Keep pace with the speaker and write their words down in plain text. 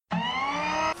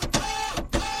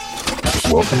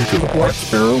Welcome to the Black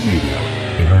Sparrow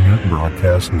Media Internet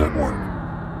Broadcast Network.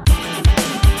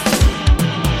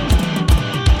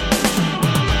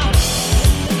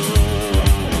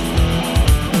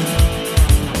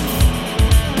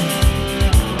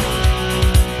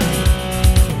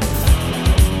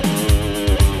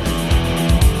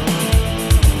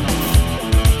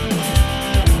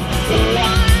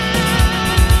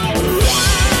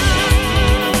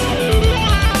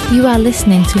 You are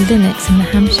listening to Linux in the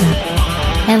Ham Shack.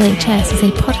 LHS is a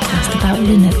podcast about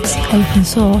Linux, open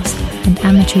source, and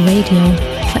amateur radio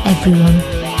for everyone.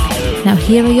 Now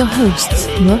here are your hosts,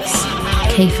 Russ,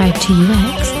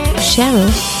 K52UX, Cheryl,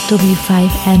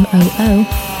 W5MOO,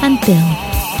 and Bill,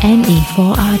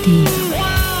 NE4RD.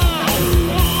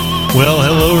 Well,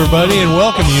 hello everybody, and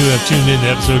welcome. You have tuned in to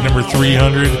episode number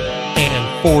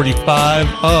 345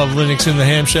 of Linux in the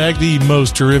Ham Shack, the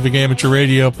most terrific amateur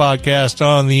radio podcast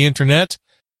on the internet.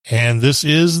 And this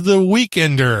is the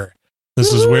Weekender.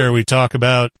 This is where we talk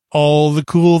about all the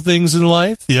cool things in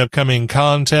life, the upcoming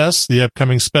contests, the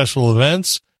upcoming special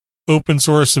events, open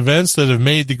source events that have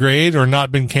made the grade or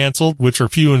not been canceled, which are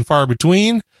few and far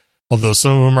between, although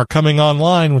some of them are coming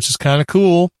online, which is kind of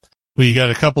cool. We got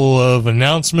a couple of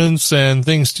announcements and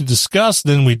things to discuss.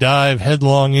 Then we dive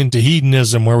headlong into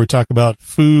hedonism, where we talk about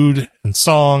food and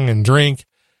song and drink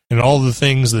and all the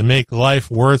things that make life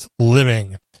worth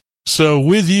living. So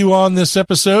with you on this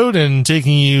episode and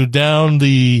taking you down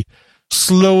the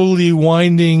slowly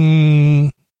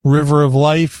winding river of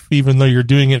life, even though you're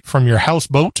doing it from your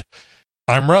houseboat,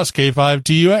 I'm Russ,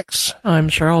 K5TUX. I'm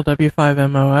Cheryl,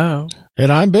 W5MOO.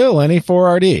 And I'm Bill,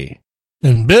 NE4RD.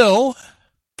 And Bill,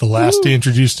 the last to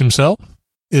introduce himself,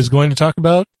 is going to talk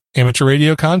about amateur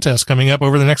radio contests coming up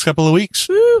over the next couple of weeks.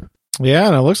 Yeah,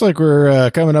 and it looks like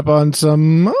we're coming up on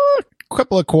some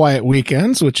couple of quiet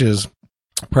weekends, which is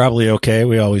probably okay.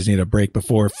 We always need a break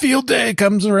before field day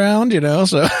comes around,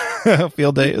 so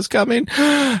field day is coming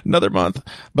another month.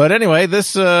 But anyway,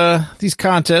 these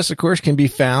contests, of course, can be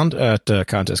found at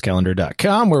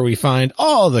contestcalendar.com, where we find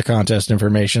all the contest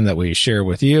information that we share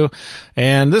with you.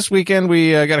 And this weekend,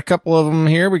 we got a couple of them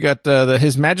here. We got the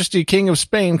His Majesty King of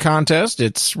Spain contest.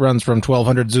 It runs from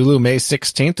 1200 Zulu May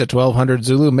 16th to 1200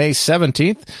 Zulu May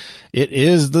 17th. It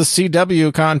is the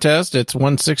CW contest. It's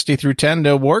 160 through 10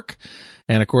 to work.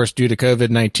 And of course, due to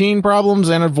COVID-19 problems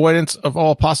and avoidance of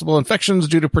all possible infections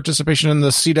due to participation in the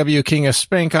CW King of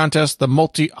Spain contest, the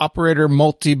multi-operator,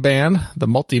 multi-band, the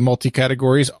multi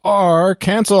categories are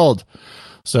canceled.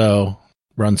 So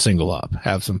run single up.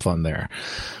 Have some fun there.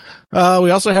 We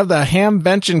also have the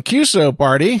Hamvention QSO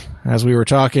party. As we were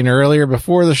talking earlier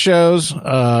before the shows,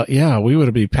 we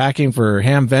would be packing for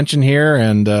Hamvention here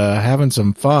and having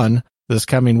some fun this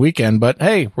coming weekend, but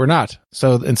hey, we're not.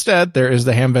 So instead, there is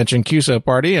the Hamvention QSO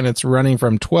party, and it's running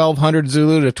from 1200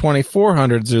 Zulu to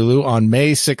 2400 Zulu on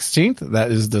May 16th.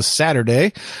 That is the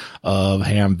Saturday of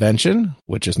Hamvention,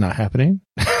 which is not happening.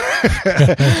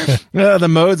 The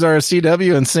modes are a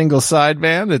CW and single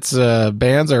sideband. Its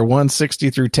bands are 160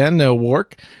 through 10, no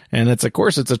work. And it's a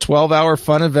 12-hour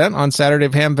fun event on Saturday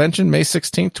of Hamvention, May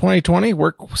 16th, 2020.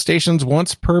 Workstations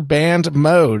once per band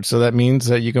mode. So that means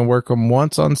that you can work them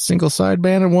once on single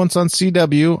sideband and once on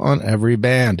CW on every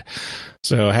band.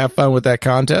 So have fun with that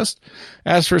contest.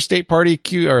 As for state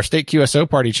QSO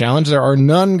party challenge, there are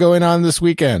none going on this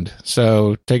weekend.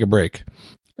 So take a break.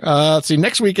 Let's see.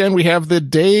 Next weekend, we have the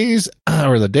day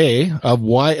of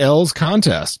YL's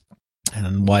contest.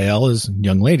 And YL is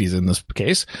young ladies in this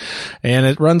case. And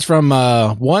it runs from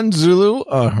 1 Zulu,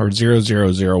 or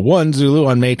 0001 Zulu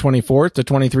on May 24th to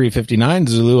 2359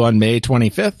 Zulu on May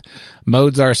 25th.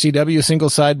 Modes are CW, single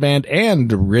sideband,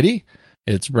 and RIDI.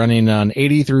 It's running on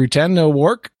 80 through 10, no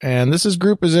work. And this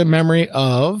group is in memory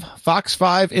of Fox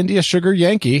 5 India Sugar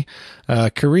Yankee,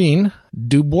 Karine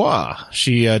Dubois.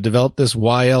 She developed this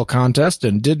YL contest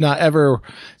and did not ever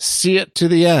see it to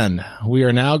the end. We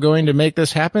are now going to make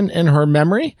this happen in her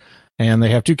memory. And they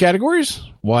have two categories,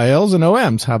 YLs and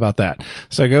OMs. How about that?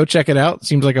 So go check it out.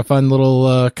 Seems like a fun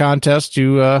little contest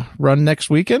to run next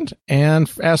weekend. And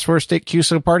as for state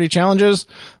QSO party challenges,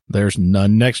 there's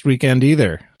none next weekend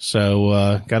either.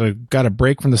 So got a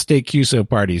break from the state QSO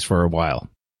parties for a while.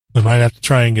 We might have to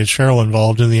try and get Cheryl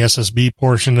involved in the SSB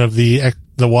portion of the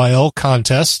YL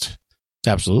contest.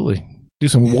 Absolutely. Do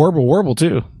some warble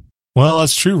too. Well,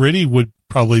 that's true. RIDI would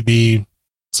probably be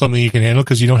something you can handle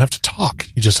because you don't have to talk.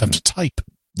 You just have to type.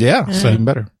 Yeah, so even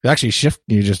better. Actually, shift,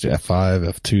 you just do F5,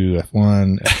 F2,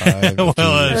 F1, F5. Well,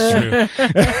 that's true. Yeah,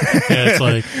 it's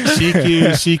like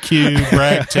CQ,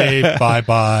 brag tape,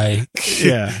 bye-bye.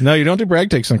 Yeah. No, you don't do brag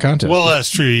takes on contests. Well, that's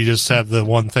true. You just have the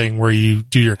one thing where you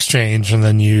do your exchange and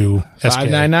then you...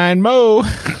 599 Mo.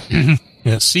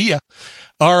 Yeah, see ya.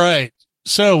 All right.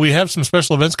 So we have some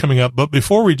special events coming up, but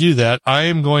before we do that, I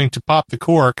am going to pop the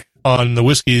cork on the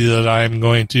whiskey that I'm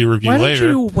going to review later.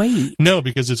 Why don't you wait? No,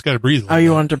 because it's got to breathe. Oh,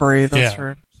 you want to breathe? That's Yeah.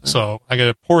 right. So I got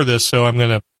to pour this, so I'm going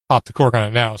to pop the cork on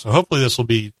it now. So hopefully this will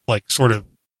be like sort of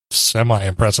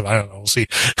semi-impressive. I don't know. We'll see.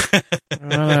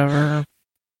 Whatever.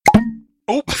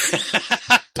 Oh.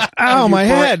 Ow, my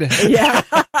head. Yeah.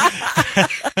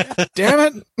 Damn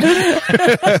it.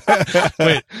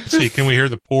 Wait, let's see. Can we hear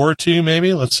the pour too,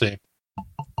 maybe? Let's see.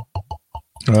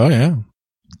 Oh, yeah.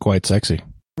 Quite sexy.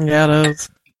 Yeah, it is.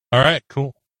 All right,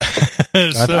 cool.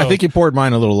 I think you poured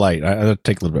mine a little light. I'll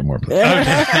take a little bit more, please. Okay. I'll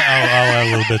add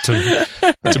a little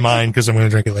bit to mine because I'm going to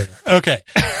drink it later. Okay.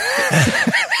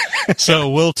 So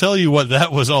we'll tell you what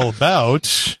that was all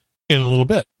about in a little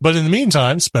bit. But in the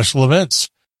meantime, special events.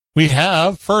 We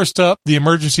have, first up, the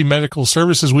Emergency Medical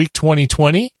Services Week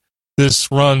 2020.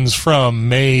 This runs from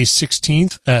May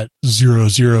 16th at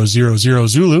 0000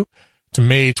 Zulu to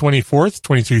May 24th,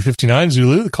 2359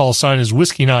 Zulu. The call sign is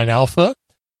Whiskey 9 Alpha.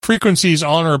 Frequencies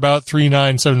on or about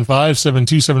 3975,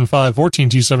 7275,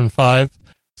 14275,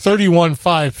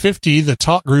 31550, the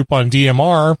talk group on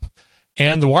DMR,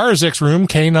 and the Wires X Room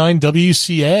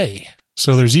K9WCA.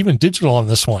 So there's even digital on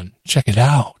this one. Check it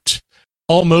out.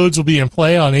 All modes will be in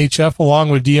play on HF along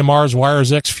with DMR's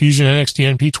Wires X, Fusion,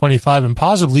 NXT, NP25, and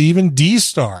possibly even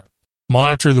D-Star.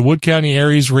 Monitor the Wood County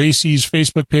Aries Races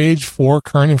Facebook page for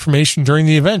current information during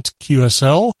the event.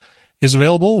 QSL is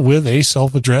available with a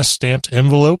self-addressed stamped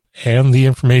envelope, and the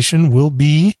information will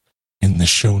be in the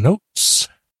show notes.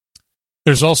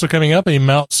 There's also coming up a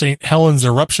Mount St. Helens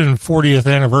Eruption 40th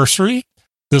anniversary.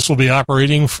 This will be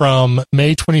operating from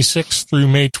May 26th through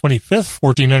May 25th,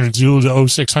 1400 Zulu to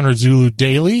 0600 Zulu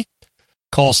daily.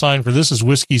 Call sign for this is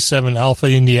Whiskey 7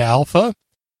 Alpha India Alpha.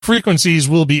 Frequencies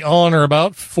will be on or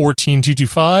about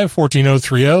 14225,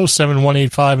 14030,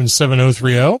 7185, and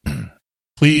 7030.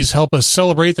 Please help us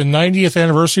celebrate the 90th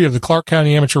anniversary of the Clark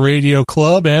County Amateur Radio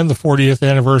Club and the 40th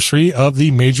anniversary of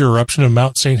the major eruption of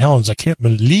Mount St. Helens. I can't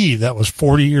believe that was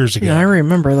 40 years ago. Yeah, I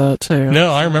remember that too.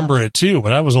 No, I remember it too,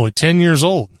 but I was only 10 years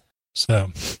old.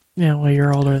 So, Yeah, well,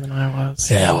 you're older than I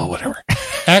was. yeah, well, whatever.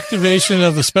 Activation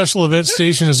of the special event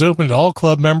station is open to all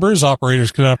club members.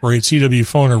 Operators can operate CW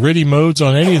phone or RIDI modes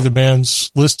on any of the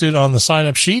bands listed on the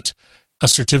sign-up sheet. A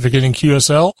certificate in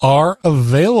QSL are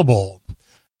available.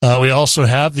 We also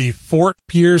have the Fort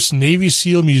Pierce Navy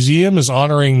SEAL Museum is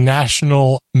honoring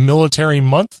National Military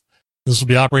Month. This will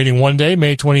be operating one day,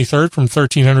 May 23rd, from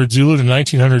 1300 Zulu to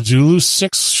 1900 Zulu,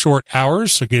 6 short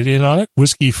hours, so get in on it.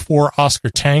 Whiskey 4 Oscar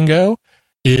Tango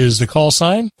is the call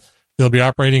sign. They'll be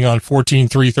operating on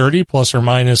 14330 plus or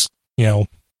minus, QRL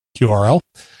or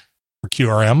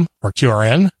QRM or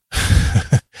QRN.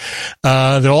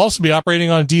 They'll also be operating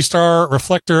on D-Star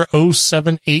Reflector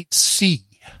 078C.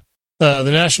 The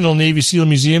National Navy SEAL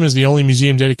Museum is the only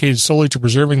museum dedicated solely to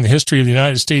preserving the history of the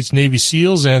United States Navy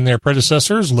SEALs and their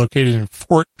predecessors, located in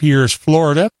Fort Pierce,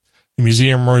 Florida. The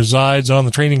museum resides on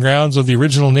the training grounds of the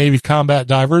original Navy combat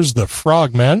divers, the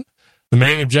Frogmen. The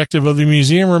main objective of the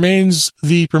museum remains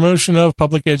the promotion of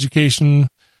public education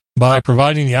by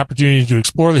providing the opportunity to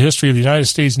explore the history of the United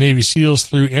States Navy SEALs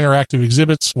through interactive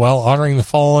exhibits while honoring the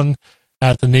fallen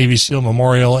at the Navy SEAL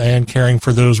Memorial and caring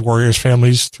for those warriors'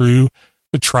 families through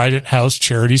the Trident House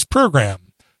Charities Program.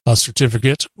 A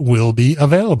certificate will be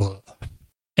available.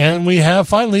 And we have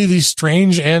finally the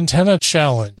Strange Antenna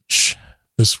Challenge.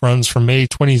 This runs from May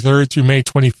 23rd through May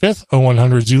 25th,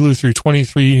 0100 Zulu through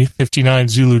 2359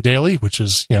 Zulu daily, which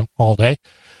is, all day.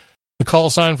 The call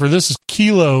sign for this is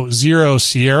Kilo Zero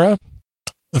Sierra.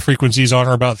 The frequencies on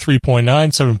are about 3.9,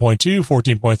 7.2,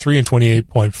 14.3, and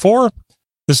 28.4.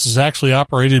 This is actually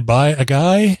operated by a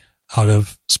guy out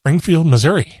of Springfield,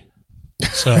 Missouri.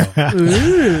 So,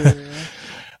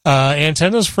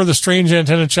 antennas for the Strange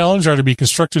Antenna Challenge are to be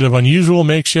constructed of unusual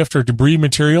makeshift or debris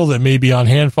material that may be on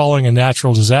hand following a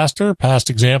natural disaster. Past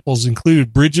examples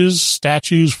include bridges,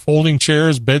 statues, folding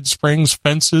chairs, bed springs,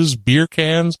 fences, beer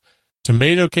cans,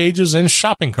 tomato cages, and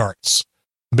shopping carts.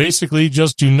 Basically,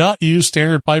 just do not use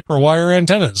standard pipe or wire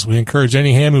antennas. We encourage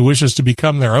any ham who wishes to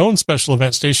become their own special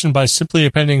event station by simply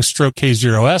appending stroke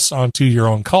K0S onto your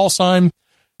own call sign.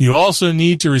 You also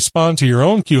need to respond to your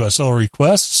own QSL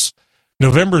requests.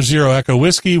 November Zero Echo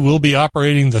Whiskey will be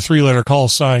operating the 3-letter call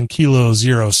sign Kilo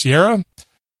Zero Sierra.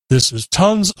 This is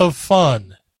tons of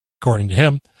fun, according to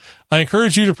him. I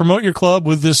encourage you to promote your club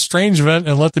with this strange event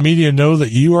and let the media know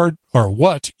that you are, or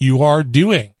what you are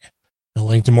doing. A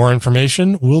link to more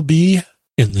information will be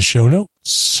in the show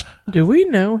notes. Do we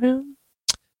know him?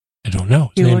 I don't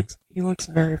know. He looks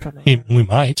very familiar. We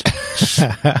might.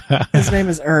 His name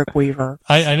is Eric Weaver.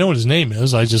 I know what his name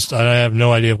is. I have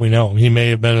no idea if we know him. He may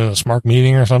have been in a Smart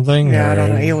meeting or something. Yeah, I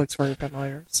don't know. He looks very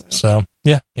familiar. So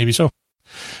yeah, maybe so.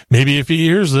 Maybe if he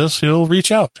hears this, he'll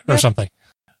reach out or something.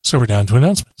 So we're down to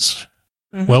announcements.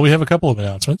 Mm-hmm. Well, we have a couple of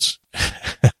announcements.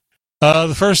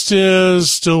 The first is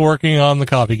still working on the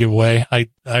coffee giveaway. I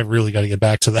really got to get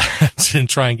back to that and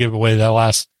try and give away that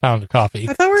last pound of coffee.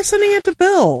 I thought we were sending it to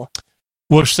Bill.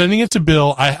 We're sending it to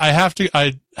Bill.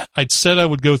 I'd said I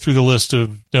would go through the list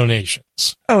of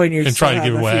donations. Oh, and try to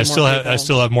give away. I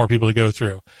still have more people to go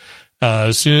through.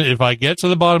 If I get to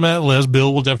the bottom of that list,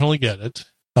 Bill will definitely get it.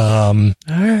 All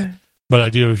right. But I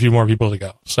do have a few more people to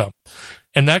go. So,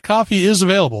 and that coffee is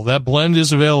available. That blend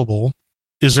is available.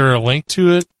 Is there a link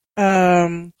to it?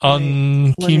 On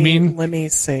Keen Bean? Let me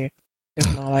see.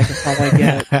 If not, I can probably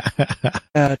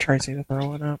get Tracy to throw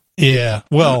one up. Yeah.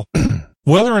 Well,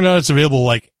 whether or not it's available,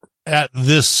 like at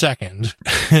this second,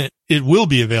 it will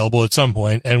be available at some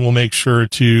point, and we'll make sure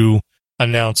to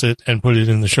announce it and put it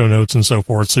in the show notes and so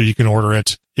forth, so you can order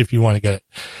it if you want to get it.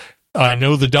 I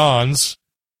know the Dons.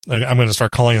 I'm going to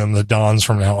start calling them the Dons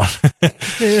from now on.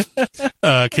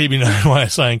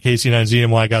 KB9YSI and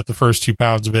KC9ZMY got the first 2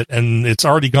 pounds of it, and it's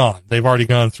already gone. They've already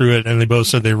gone through it, and they both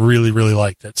said they really, really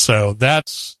liked it. So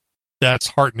that's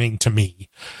heartening to me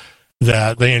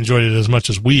that they enjoyed it as much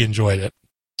as we enjoyed it.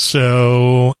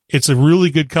 So it's a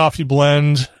really good coffee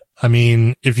blend. I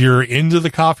mean, if you're into the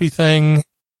coffee thing,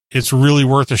 it's really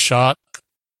worth a shot.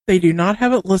 They do not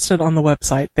have it listed on the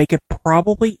website. They could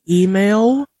probably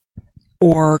email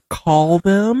or call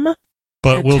them,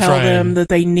 but we'll tell try them that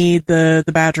they need the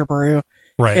Badger Brew.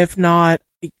 Right. If not,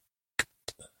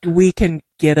 we can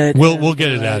get it. We'll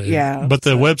get it added. Yeah. But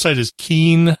the website is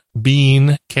Keen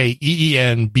Bean,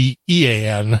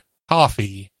 KEENBEAN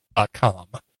coffee.com.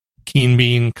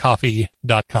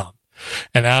 KeenBeanCoffee.com.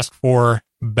 And ask for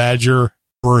Badger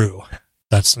Brew.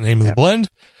 That's the name of the blend.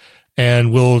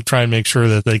 And we'll try and make sure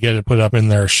that they get it put up in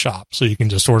their shop so you can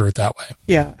just order it that way.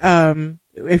 Yeah.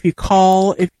 If you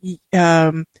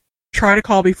try to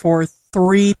call before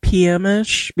 3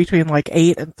 p.m.-ish, between like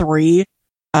 8 and 3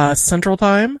 Central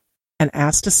Time, and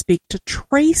ask to speak to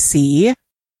Tracy,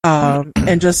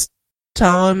 and just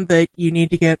tell him that you need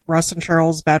to get Russ and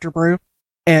Cheryl's Badger Brew.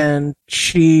 And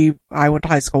I went to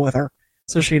high school with her,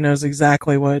 so she knows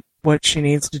exactly what she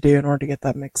needs to do in order to get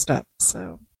that mixed up.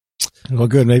 So, well,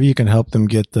 good. Maybe you can help them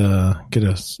get an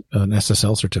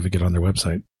SSL certificate on their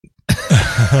website.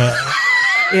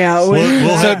 Yeah,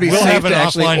 we'll have an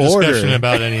offline discussion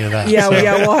about any of that. Yeah,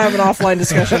 we'll have an offline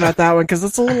discussion about that one because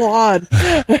it's a little odd.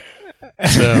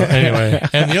 So anyway,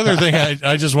 and the other thing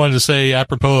I just wanted to say,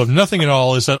 apropos of nothing at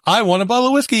all, is that I won a bottle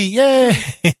of whiskey. Yay!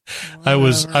 I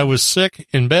was sick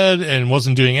in bed and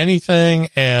wasn't doing anything,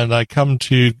 and I come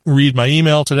to read my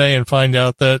email today and find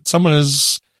out that someone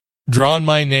has drawn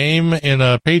my name in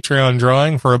a Patreon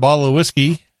drawing for a bottle of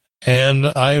whiskey, and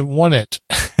I won it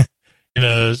in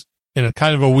a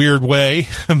kind of a weird way,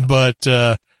 but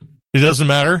it doesn't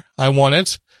matter. I won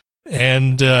it.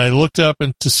 And I looked up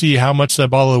to see how much that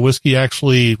bottle of whiskey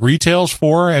actually retails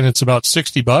for, and it's about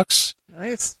 $60.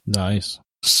 Nice.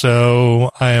 So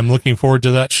I am looking forward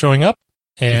to that showing up.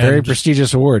 And a very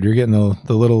prestigious award. You're getting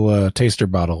the little taster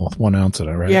bottle with 1 ounce in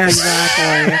it, right? Yeah,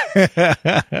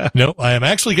 exactly. No, I am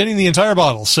actually getting the entire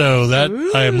bottle, so that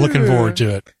I am looking forward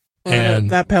to it. Well,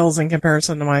 and that pales in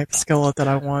comparison to my skillet that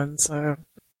I won, so...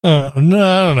 no, I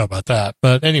don't know about that.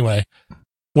 But anyway,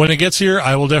 when it gets here,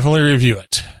 I will definitely review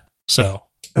it. So,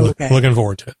 looking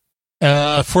forward to it.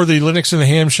 For the Linux in the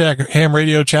Ham Shack Ham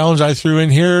Radio Challenge, I threw in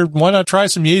here, why not try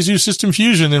some Yaesu System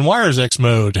Fusion in WiresX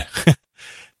mode?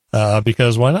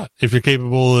 Because why not? If you're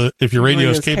capable, if your radio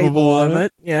is capable of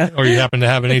it, yeah. Or you happen to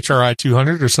have an HRI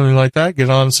 200 or something like that, get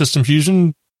on System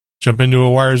Fusion, jump into a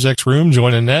WiresX room,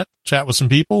 join a net, chat with some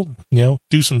people,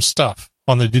 do some stuff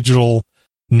on the digital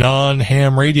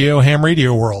non-ham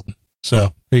radio world.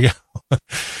 So there you go.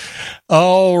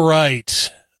 All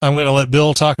right. I'm going to let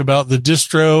Bill talk about the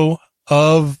distro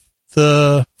of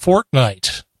the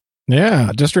fortnight. Yeah.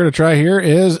 Distro to try here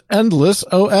is Endless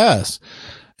OS.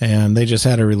 And they just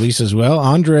had a release as well.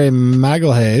 Andre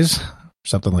Magalhaes,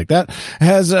 something like that,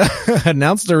 has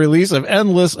announced the release of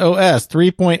Endless OS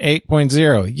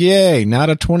 3.8.0. Yay, not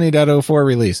a 20.04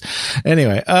 release.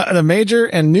 Anyway, the major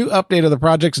and new update of the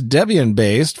project's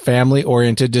Debian-based,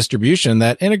 family-oriented distribution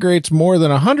that integrates more than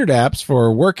 100 apps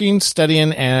for working,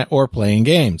 studying, or playing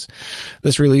games.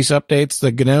 This release updates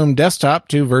the GNOME desktop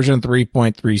to version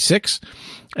 3.36.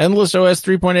 Endless OS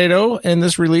 3.80. In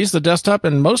this release, the desktop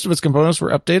and most of its components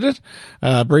were updated,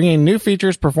 bringing new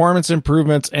features, performance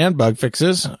improvements, and bug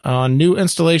fixes. On new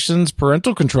installations,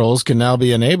 parental controls can now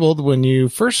be enabled when you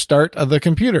first start the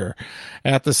computer,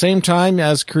 at the same time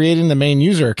as creating the main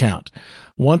user account.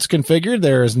 Once configured,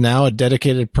 there is now a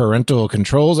dedicated parental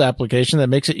controls application that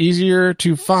makes it easier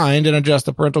to find and adjust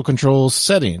the parental controls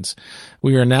settings.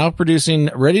 We are now producing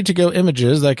ready-to-go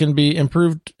images that can be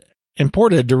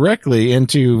imported directly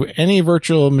into any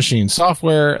virtual machine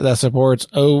software that supports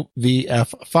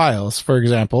OVF files, for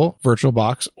example,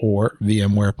 VirtualBox or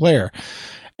VMware Player,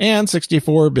 and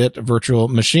 64-bit virtual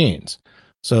machines.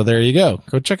 So there you go.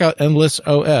 Go check out Endless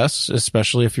OS,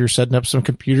 especially if you're setting up some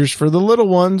computers for the little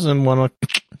ones and want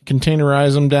to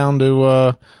containerize them down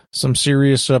to some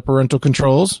serious parental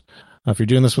controls. If you're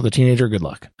doing this with a teenager, good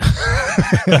luck.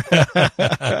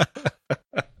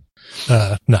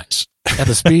 Nice. At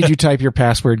the speed you type your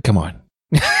password, come on.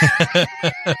 Are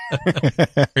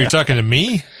you talking to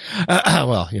me?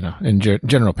 Well, in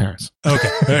general parents.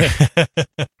 Okay.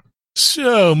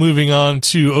 So moving on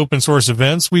to open source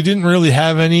events, we didn't really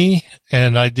have any,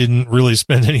 and I didn't really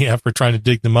spend any effort trying to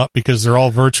dig them up because they're all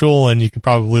virtual and you can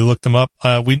probably look them up.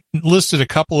 We listed a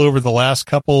couple over the last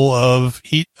couple of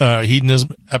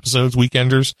hedonism episodes,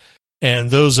 weekenders, and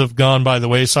those have gone by the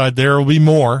wayside. There will be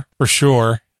more for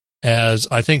sure, as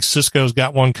I think Cisco's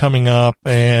got one coming up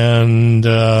and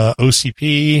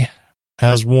OCP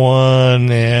has one,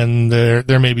 and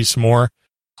there may be some more.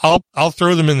 I'll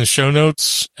throw them in the show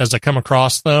notes as I come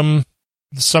across them.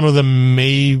 Some of them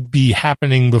may be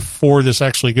happening before this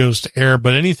actually goes to air,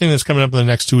 but anything that's coming up in the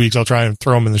next 2 weeks, I'll try and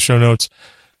throw them in the show notes,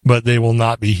 but they will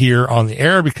not be here on the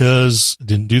air because I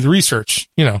didn't do the research,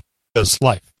 because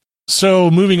life.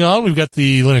 So moving on, we've got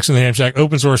the Linux in the Ham Shack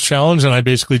open source challenge, and I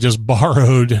basically just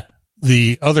borrowed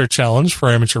the other challenge for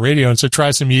amateur radio and said, try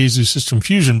some Yaesu System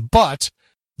Fusion, but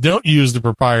don't use the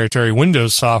proprietary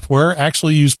Windows software.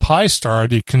 Actually use Pi-Star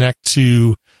to connect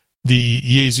to the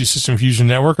Yaesu System Fusion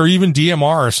network, or even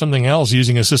DMR or something else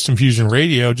using a System Fusion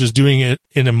radio, just doing it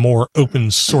in a more open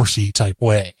sourcey type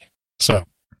way. So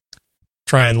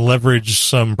try and leverage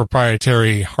some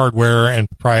proprietary hardware and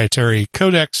proprietary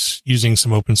codecs using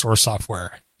some open source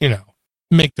software.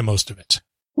 Make the most of it.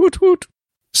 Woot woot.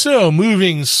 So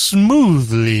moving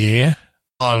smoothly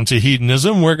on to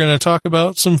hedonism, we're going to talk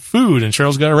about some food, and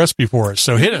Cheryl's got a recipe for us.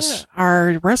 So hit us.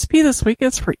 Our recipe this week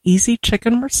is for easy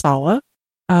chicken marsala.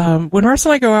 When Russ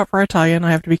and I go out for Italian,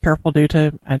 I have to be careful due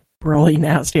to a really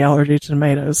nasty allergy to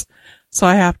tomatoes. So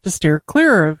I have to steer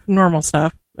clear of normal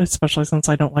stuff, especially since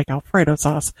I don't like Alfredo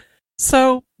sauce.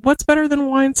 So what's better than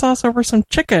wine sauce over some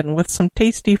chicken with some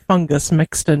tasty fungus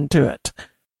mixed into it?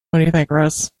 What do you think,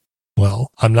 Russ?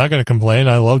 Well, I'm not going to complain.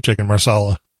 I love chicken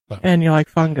marsala. And you like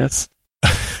fungus.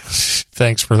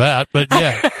 Thanks for that. But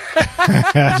yeah,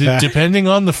 depending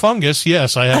on the fungus,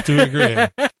 yes, I have to agree.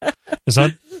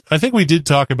 I think we did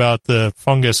talk about the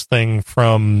fungus thing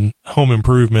from Home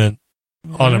Improvement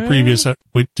on a previous.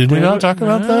 Did we not talk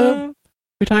about that?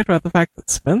 We talked about the fact that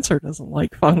Spencer doesn't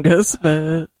like fungus,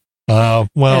 but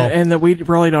and that we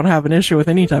really don't have an issue with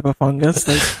any type of fungus.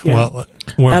 Edible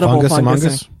fungus among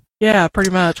us. Yeah, pretty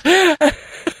much.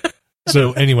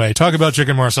 So anyway, talk about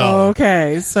chicken marsala.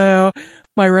 Okay, so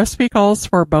my recipe calls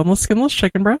for boneless, skinless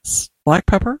chicken breasts, black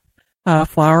pepper,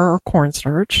 flour or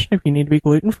cornstarch if you need to be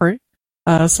gluten-free,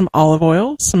 some olive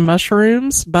oil, some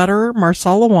mushrooms, butter,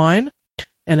 marsala wine,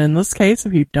 and in this case,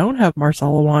 if you don't have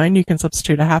marsala wine, you can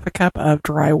substitute a half a cup of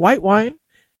dry white wine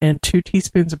and 2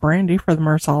 teaspoons of brandy for the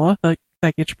marsala.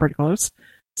 That gets you pretty close.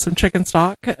 Some chicken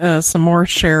stock, some more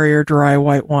sherry or dry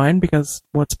white wine, because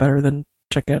what's better than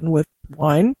chicken with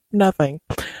wine? Nothing.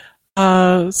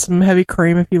 Some heavy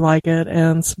cream if you like it,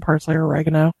 and some parsley or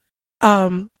oregano.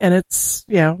 And it's,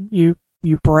 you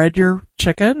bread your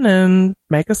chicken and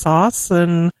make a sauce,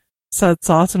 and said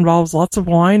sauce involves lots of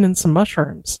wine and some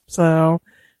mushrooms. So,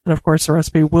 and of course the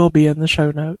recipe will be in the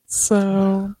show notes.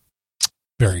 So.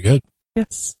 Very good.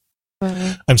 Yes.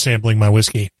 I'm sampling my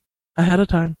whiskey ahead of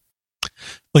time.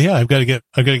 Well, yeah, I've got to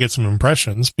get some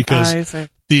impressions, because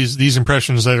these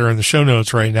impressions that are in the show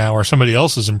notes right now are somebody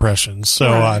else's impressions. So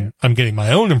right. I'm getting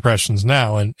my own impressions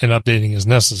now, and updating is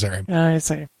necessary. I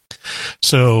see.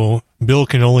 So Bill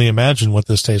can only imagine what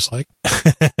this tastes like.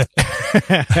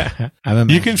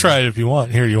 You can try it if you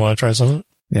want. Here, you want to try something?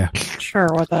 Yeah. Sure,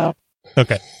 what the?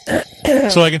 Okay.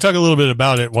 So I can talk a little bit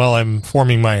about it while I'm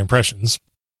forming my impressions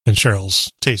and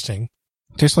Cheryl's tasting.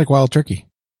 Tastes like wild turkey.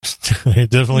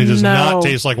 It definitely does not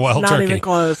taste like wild turkey. Not even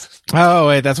close. Oh,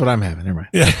 wait, that's what I'm having. Never mind.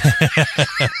 Yeah.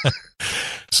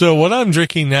 So what I'm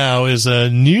drinking now is a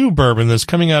new bourbon that's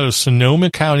coming out of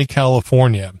Sonoma County,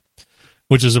 California,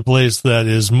 which is a place that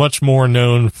is much more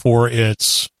known for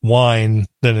its wine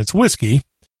than its whiskey.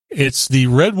 It's the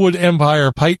Redwood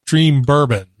Empire Pipe Dream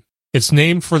Bourbon. It's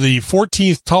named for the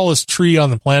 14th tallest tree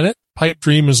on the planet. Pipe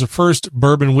Dream is the first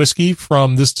bourbon whiskey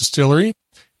from this distillery.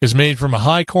 It's made from a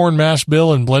high corn mash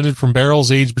bill and blended from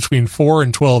barrels aged between 4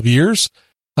 and 12 years.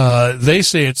 They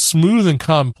say it's smooth and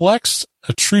complex,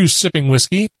 a true sipping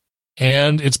whiskey,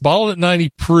 and it's bottled at 90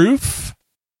 proof.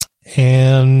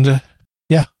 And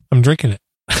yeah, I'm drinking it.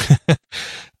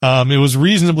 It was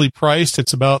reasonably priced.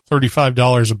 It's about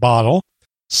 $35 a bottle.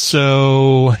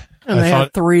 So, and they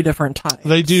have 3 different types.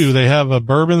 They do. They have a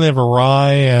bourbon, they have a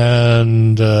rye,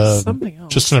 and something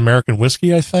else. Just an American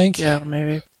whiskey, I think. Yeah,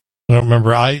 maybe. I don't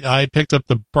remember. I picked up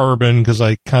the bourbon because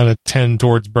I kind of tend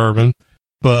towards bourbon.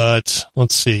 But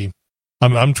let's see.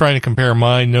 I'm trying to compare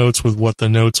my notes with what the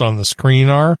notes on the screen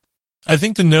are. I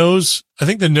think the nose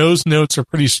notes are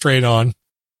pretty straight on.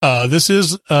 This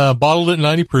is bottled at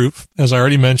 90 proof, as I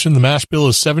already mentioned. The mash bill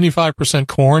is 75%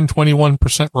 corn,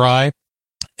 21% rye,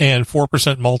 and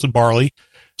 4% malted barley.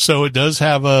 So it does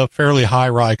have a fairly high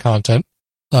rye content.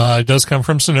 It does come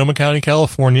from Sonoma County,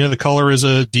 California. The color is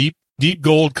a deep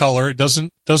gold color. It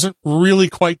doesn't really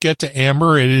quite get to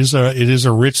amber. It is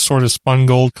a rich sort of spun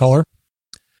gold color.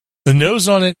 The nose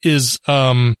on it is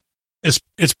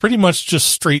it's pretty much just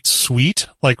straight sweet,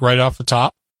 like right off the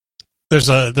top. There's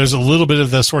a little bit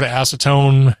of the sort of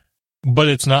acetone, but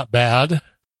it's not bad.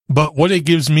 But what it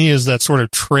gives me is that sort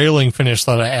of trailing finish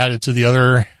that I added to the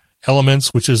other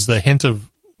elements, which is the hint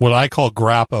of what I call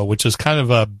grappa, which is kind of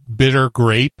a bitter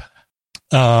grape.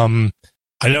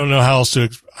 I don't know how else to.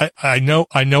 I know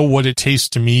what it tastes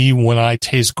to me when I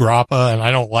taste grappa, and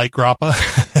I don't like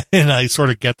grappa, and I sort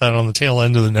of get that on the tail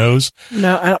end of the nose.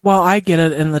 No, I get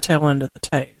it in the tail end of the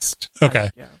taste. Okay.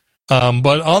 Yeah.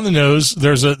 But on the nose,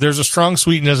 there's a strong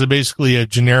sweetness, basically a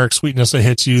generic sweetness that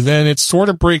hits you. Then it sort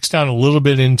of breaks down a little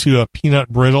bit into a peanut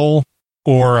brittle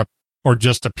or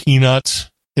just a peanut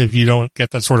if you don't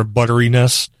get that sort of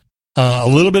butteriness. A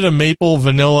little bit of maple,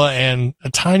 vanilla, and a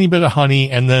tiny bit of honey,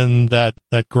 and then that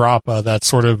grappa, that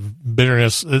sort of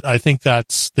bitterness. I think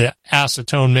that's the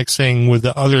acetone mixing with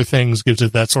the other things gives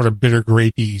it that sort of bitter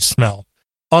grapey smell.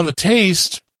 On the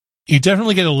taste, you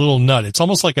definitely get a little nut. It's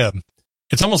almost like a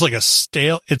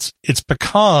stale. It's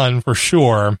pecan for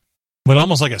sure, but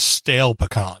almost like a stale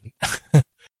pecan.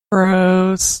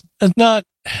 Gross. It's not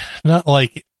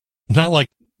like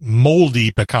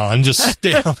moldy pecan, just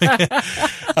stale.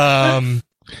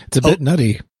 It's a bit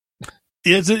nutty.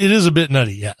 It is a bit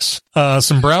nutty, yes.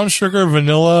 Some brown sugar,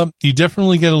 vanilla. You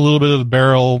definitely get a little bit of the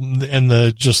barrel and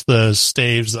the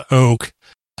staves, the oak,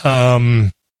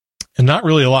 and not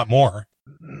really a lot more.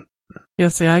 Yeah,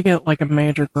 see, I get like a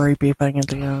major grapey thing at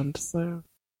the end. So,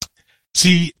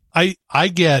 see,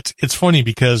 it's funny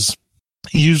because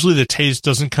usually the taste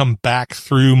doesn't come back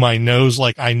through my nose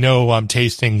like I know I'm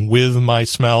tasting with my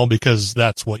smell, because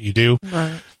that's what you do.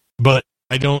 Right. But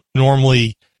I don't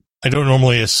normally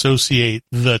associate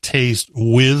the taste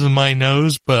with my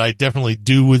nose, but I definitely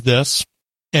do with this.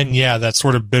 And yeah, that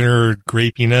sort of bitter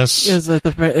grapiness is at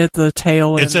the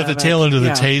tail end. It's at the tail end of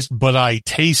the taste, but I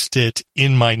taste it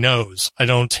in my nose. I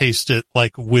don't taste it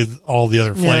like with all the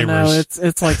other flavors. Yeah, no,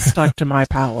 it's like stuck to my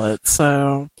palate.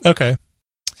 So okay.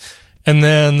 And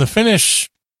then the finish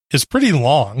is pretty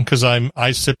long because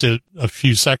I sipped it a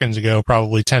few seconds ago,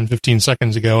 probably 10, 15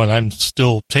 seconds ago, and I'm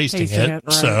still tasting it.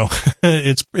 Right. So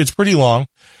it's pretty long.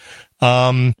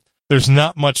 There's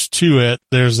not much to it.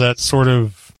 There's that sort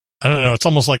of, I don't know, it's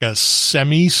almost like a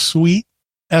semi-sweet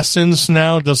essence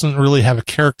now. It doesn't really have a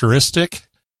characteristic,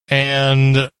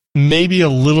 and maybe a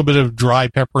little bit of dry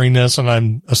pepperiness, and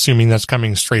I'm assuming that's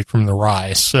coming straight from the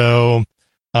rye. So,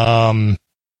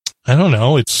 I don't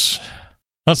know. It's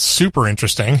not super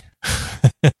interesting,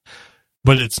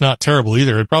 but it's not terrible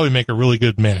either. It'd probably make a really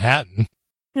good Manhattan.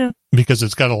 Yeah. Because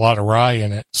it's got a lot of rye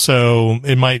in it. So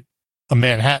a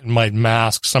Manhattan might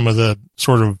mask some of the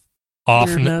sort of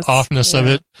offness of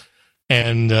it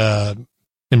and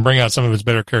bring out some of its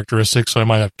better characteristics. So I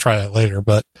might have to try that later,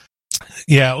 but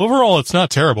yeah, overall it's not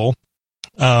terrible.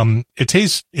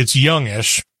 It's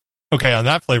youngish. Okay. On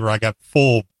that flavor, I got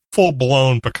full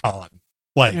blown pecan.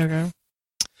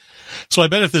 So I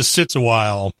bet if this sits a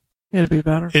while, it'll be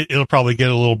better. It'll probably get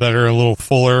a little better, a little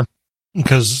fuller,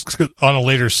 because on a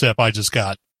later sip, I just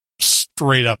got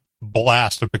straight up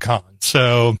blast of pecan.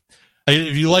 So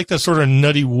if you like that sort of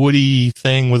nutty, woody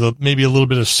thing with maybe a little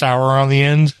bit of sour on the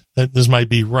end, this might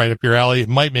be right up your alley. It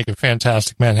might make a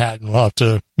fantastic Manhattan. We'll have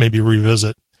to maybe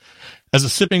revisit. As a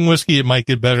sipping whiskey, it might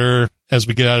get better as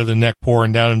we get out of the neck pour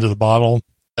and down into the bottle.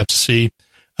 Have to see.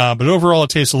 But overall, it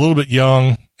tastes a little bit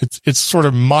young. It's sort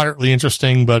of moderately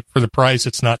interesting, but for the price,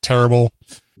 it's not terrible.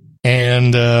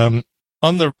 And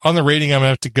on the rating, I'm gonna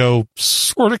have to go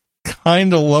sort of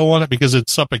kind of low on it because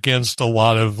it's up against a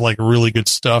lot of like really good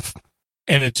stuff,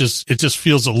 and it just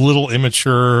feels a little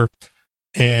immature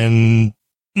and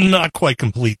not quite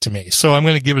complete to me. So I'm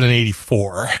going to give it an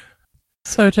 84.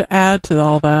 So to add to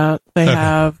all that, they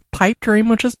have Pipe Dream,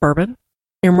 which is bourbon,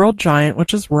 Emerald Giant,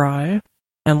 which is rye,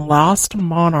 and Lost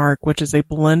Monarch, which is a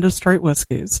blend of straight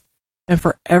whiskeys. And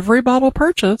for every bottle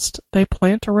purchased, they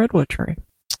plant a redwood tree.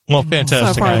 Well,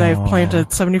 fantastic. So far, they've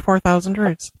planted 74,000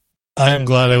 trees. I am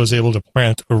glad I was able to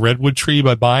plant a redwood tree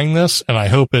by buying this, and I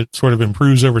hope it sort of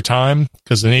improves over time,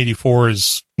 because an 84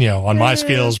 is, on my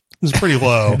scales, is pretty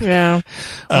low. Yeah.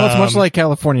 Well, it's much like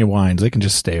California wines. They can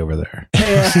just stay over there.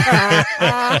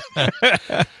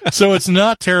 So it's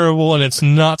not terrible, and it's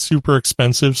not super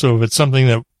expensive. So if it's something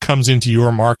that comes into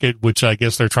your market, which I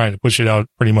guess they're trying to push it out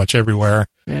pretty much everywhere,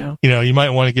 you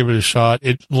might want to give it a shot.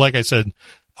 It, like I said,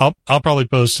 I'll probably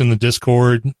post in the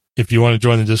Discord if you want to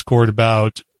join the Discord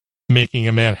about making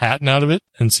a Manhattan out of it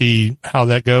and see how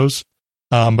that goes.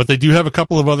 But they do have a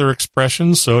couple of other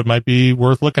expressions, so it might be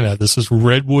worth looking at. This is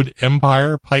Redwood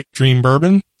Empire Pipe Dream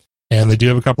Bourbon, and they do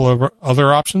have a couple of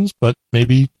other options, but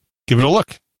maybe give it a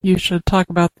look. You should talk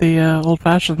about the old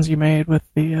fashions you made with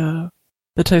the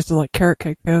tasted like carrot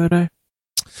cake the other day.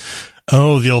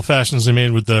 Oh, the old fashions they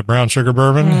made with the brown sugar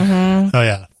bourbon? Mm-hmm. Oh,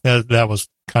 yeah. That was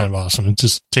kind of awesome. It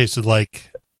just tasted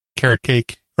like carrot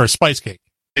cake or spice cake.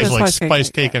 It's like spice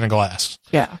cake in a glass.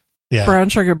 Yeah. Yeah. Brown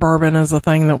sugar bourbon is the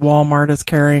thing that Walmart is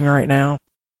carrying right now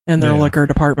in their liquor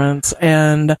departments.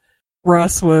 And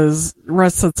Russ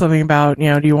said something about,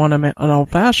 do you want an old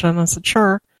fashioned? I said,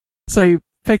 sure. So he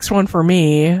fixed one for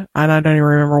me, and I don't even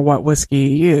remember what whiskey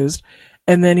he used.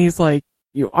 And then he's like,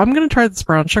 I'm going to try this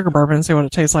brown sugar bourbon and see what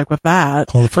it tastes like with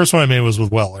that. Well, the first one I made was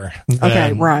with Weller.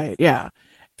 Okay, right. Yeah.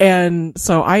 And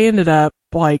so I ended up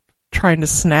like trying to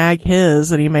snag his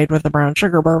that he made with the brown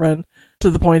sugar bourbon to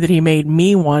the point that he made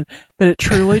me one, but it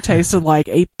truly tasted like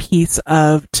a piece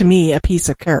of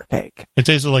carrot cake. It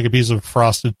tasted like a piece of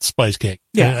frosted spice cake.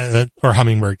 Yeah. Or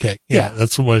hummingbird cake. Yeah.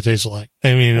 That's what it tasted like.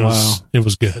 I mean, it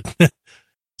was good.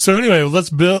 So anyway,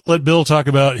 let Bill talk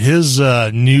about his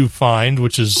new find,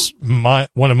 which is one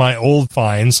of my old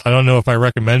finds. I don't know if I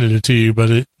recommended it to you,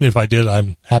 but if I did,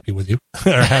 I'm happy with you.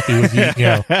 Or happy with you,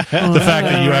 the fact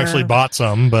that you actually bought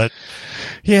some. But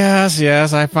yes,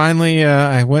 I finally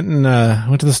I went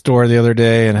to the store the other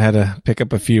day and had to pick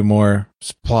up a few more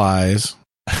supplies.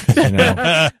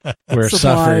 We're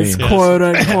supplies, suffering, quote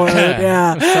unquote.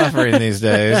 Yeah, suffering these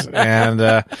days,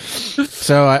 and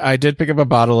so I did pick up a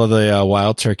bottle of the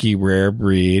Wild Turkey Rare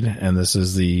Breed, and this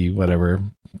is the whatever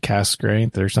cask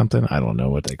strength or something. I don't know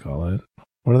what they call it.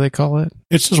 What do they call it?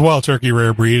 It's just Wild Turkey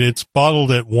Rare Breed. It's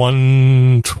bottled at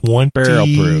 120 barrel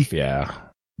proof. Yeah,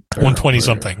 120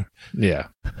 something. Yeah.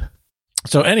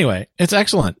 So anyway, it's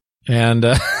excellent, and.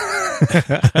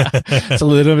 It's a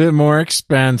little bit more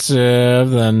expensive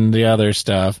than the other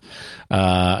stuff.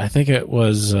 I think it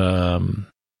was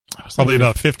probably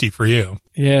about 50 for you.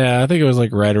 Yeah, I think it was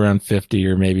like right around 50,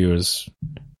 or maybe it was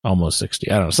almost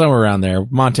 60. I don't know, somewhere around there.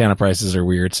 Montana prices are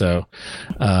weird, so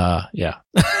yeah.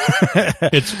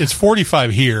 It's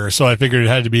 45 here, so I figured it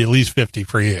had to be at least 50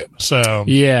 for you. So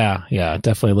yeah,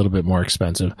 definitely a little bit more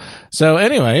expensive. So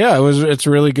anyway, it's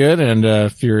really good, and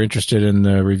if you're interested in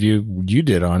the review you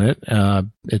did on it,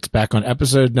 it's back on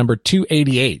episode number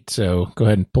 288. So go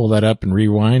ahead and pull that up and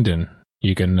rewind, and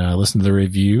you can listen to the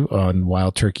review on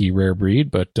Wild Turkey Rare Breed,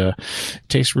 but it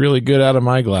tastes really good out of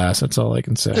my glass. That's all I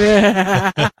can say.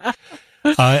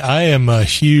 I am a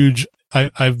huge.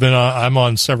 I'm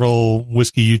on several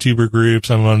whiskey YouTuber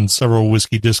groups. I'm on several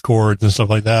whiskey Discords and stuff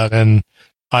like that. And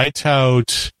I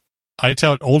tout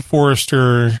Old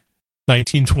Forester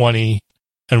 1920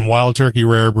 and Wild Turkey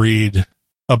Rare Breed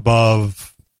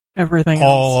above everything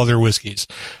all else. Other whiskeys.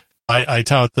 I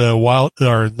tout the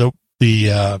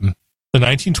the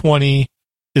 1920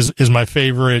 is my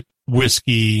favorite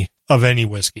whiskey of any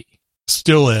whiskey.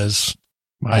 Still is.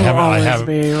 I haven't.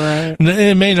 Right.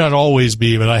 It may not always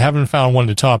be, but I haven't found one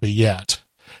to top it yet.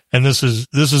 And this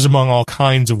is among all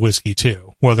kinds of whiskey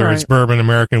too, whether it's bourbon,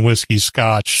 American whiskey,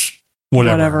 Scotch,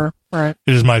 whatever. Right.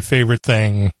 It is my favorite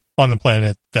thing on the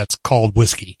planet that's called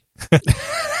whiskey.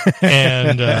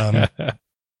 And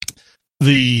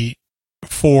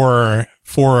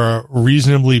for a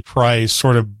reasonably priced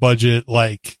sort of budget,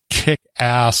 like kick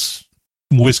ass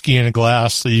whiskey in a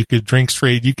glass that you could drink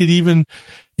straight, you could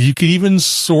even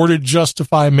sort of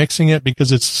justify mixing it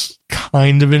because it's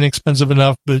kind of inexpensive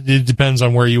enough, but it depends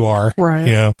on where you are.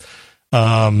 Right.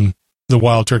 the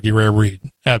Wild Turkey Rare Breed,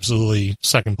 absolutely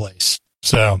second place.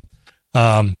 So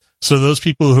those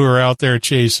people who are out there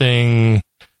chasing,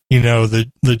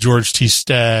 the George T.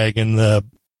 Stagg and the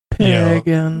pig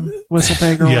and whistle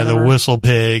pig, or the whatever. whistle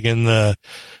pig and the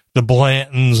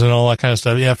Blantons and all that kind of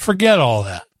stuff. Yeah, forget all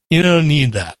that. You don't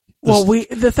need that. Well,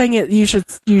 the thing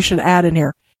is, you should add in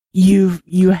here.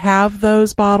 You have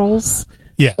those bottles,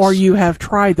 yes, or you have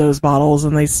tried those bottles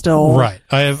and they still right.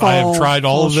 I have tried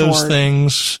all of those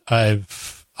things. I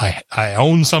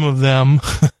own some of them.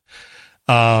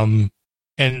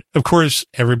 And of course,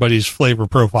 everybody's flavor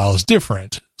profile is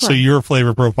different. Right. So your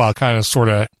flavor profile kind of sort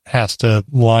of has to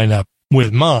line up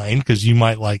with mine, because you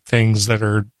might like things that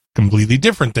are completely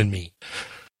different than me.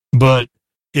 But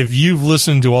if you've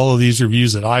listened to all of these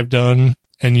reviews that I've done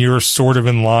and you're sort of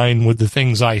in line with the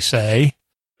things I say,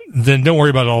 then don't worry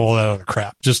about all that other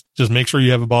crap. Just make sure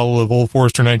you have a bottle of Old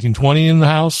Forester 1920 in the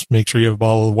house. Make sure you have a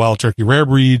bottle of Wild Turkey Rare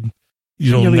Breed.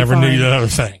 You'll never need another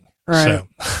thing. Right.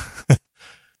 So.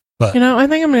 But, I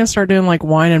think I'm going to start doing like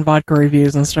wine and vodka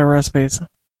reviews instead of recipes.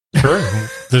 Sure.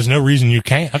 There's no reason you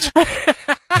can't.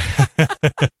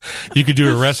 You could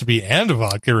do a recipe and a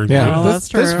vodka review. Yeah, well, that's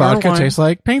true. This vodka tastes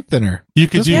like paint thinner. You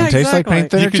could this one tastes like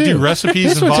paint thinner You could too. do recipes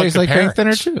this and one vodka tastes like paint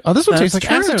thinner pairings. too. Oh, this one That's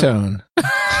tastes like true. acetone.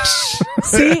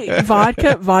 See,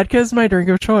 vodka is my drink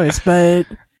of choice, but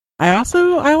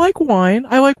I like wine.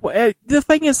 The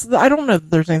thing is, I don't know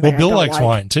that there's anything. Well, Bill I don't likes like.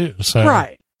 wine too, so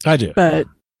Right? I do. But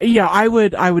yeah, I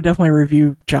would definitely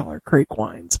review Jowler Creek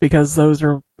wines, because those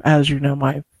are, as you know,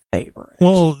 my favorite.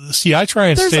 Well, see, I try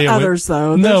and There's stay away. others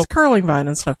though. No. There's curling vine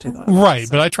and stuff too, though. Right,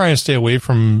 So but I try and stay away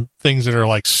from things that are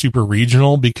like super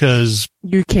regional, because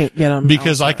you can't get them.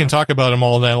 I can talk about them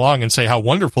all night long and say how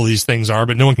wonderful these things are,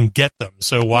 but no one can get them.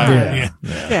 So why? Yeah.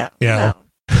 Yeah. No.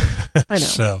 I know.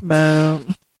 So, But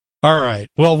all right.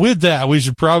 Well, with that, we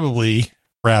should probably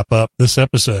wrap up this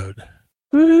episode,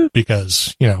 woo-hoo.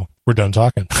 because we're done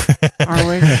talking. Are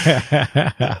we?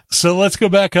 So let's go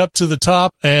back up to the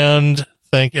top and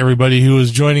thank everybody who was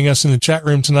joining us in the chat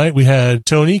room tonight. We had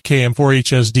Tony,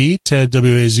 KM4HSD, Ted,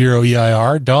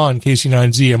 WA0EIR, Don,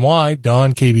 KC9ZMY,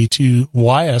 Don,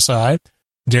 KB2YSI,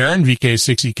 Darren,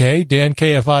 VK60K, Dan,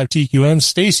 KF5TQN,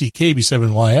 Stacy,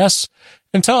 KB7YS,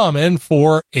 and Tom,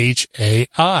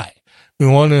 N4HAI. We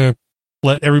want to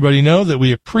let everybody know that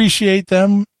we appreciate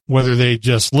them, whether they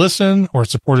just listen or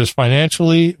support us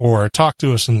financially or talk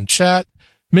to us in the chat.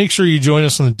 Make sure you join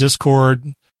us on the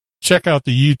Discord. Check out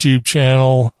the YouTube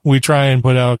channel. We try and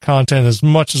put out content as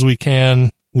much as we can.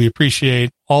 We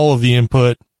appreciate all of the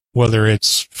input, whether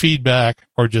it's feedback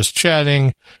or just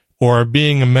chatting or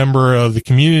being a member of the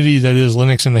community that is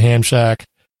Linux in the Ham Shack.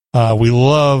 We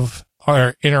love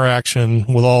our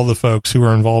interaction with all the folks who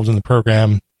are involved in the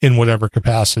program in whatever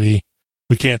capacity.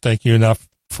 We can't thank you enough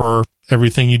for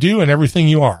everything you do and everything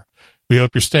you are. We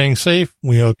hope you're staying safe.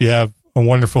 We hope you have a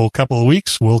wonderful couple of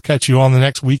weeks. We'll catch you on the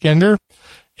next Weekender.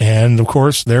 And of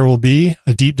course, there will be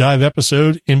a deep dive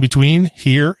episode in between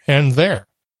here and there.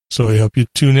 So we hope you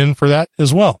tune in for that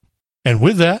as well. And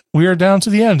with that, we are down to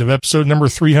the end of episode number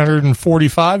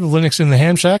 345 of Linux in the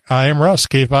Ham Shack. I am Russ,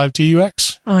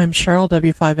 K5TUX. I'm Cheryl,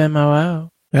 W5MOO.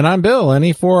 And I'm Bill,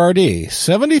 NE4RD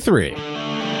 73.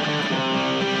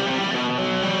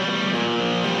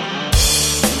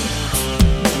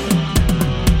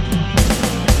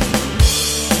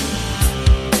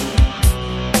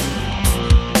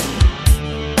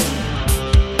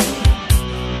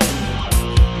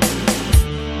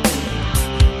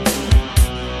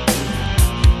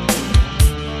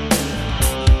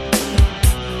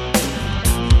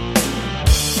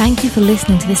 Thank you for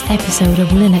listening to this episode of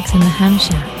Linux in the Ham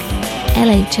Shack.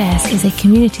 LHS is a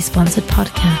community-sponsored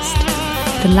podcast.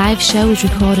 The live show is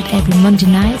recorded every Monday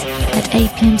night at 8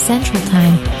 p.m. Central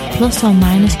Time, plus or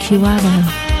minus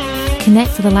QRL.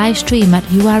 Connect to the live stream at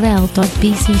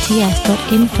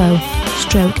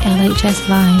url.bcts.info/LHS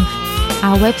Live.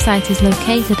 Our website is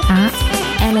located at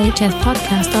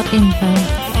lhspodcast.info.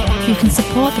 You can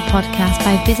support the podcast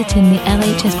by visiting the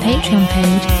LHS Patreon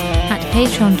page at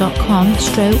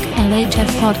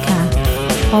patreon.com/LHS podcast,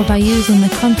 or by using the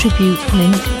contribute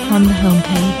link on the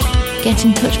homepage. Get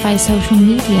in touch via social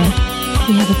media.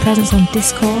 We have a presence on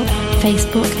Discord,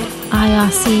 Facebook,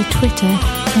 IRC, Twitter,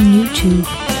 and YouTube.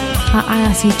 Our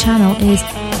IRC channel is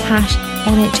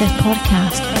 #LHS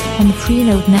podcast on the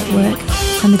Freenode network,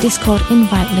 and the Discord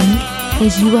invite link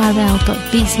is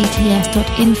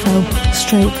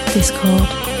url.bcts.info/Discord.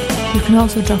 You can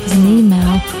also drop us an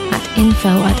email at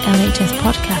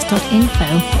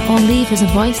info@lhspodcast.info or leave us a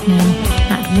voicemail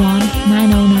at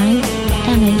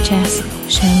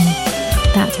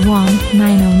 1-909-LHS-SHOW. That's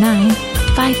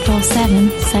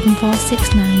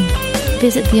 1-909-547-7469.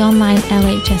 Visit the online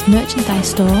LHS merchandise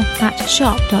store at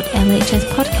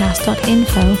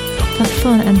shop.lhspodcast.info for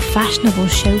fun and fashionable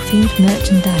show-themed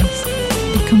merchandise.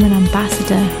 Become an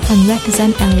ambassador and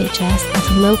represent LHS at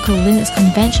a local Linux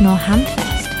convention or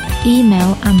Hamfest.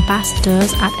 Email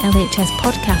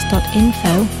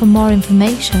ambassadors@lhspodcast.info for more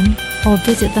information or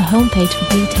visit the homepage for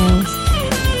details.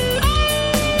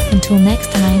 Until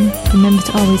next time, remember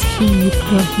to always heed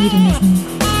your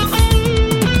hedonism.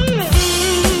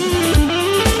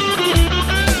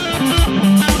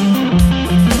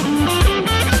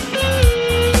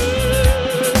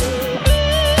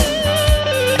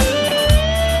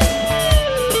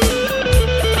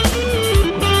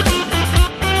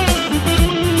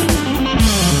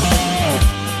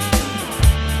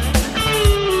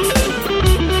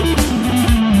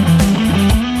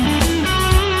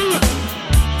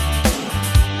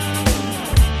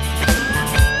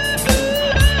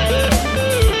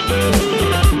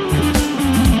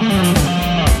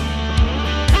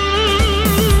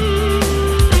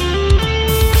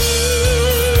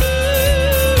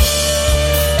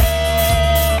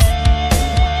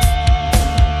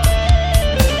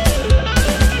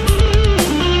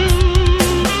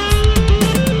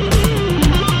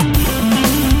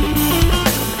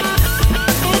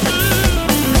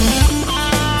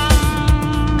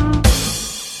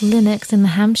 Linux in the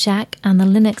Ham Shack and the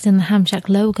Linux in the Ham Shack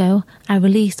logo are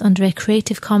released under a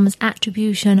Creative Commons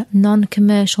Attribution,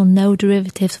 Non-Commercial, No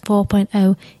Derivatives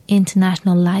 4.0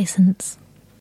 international license.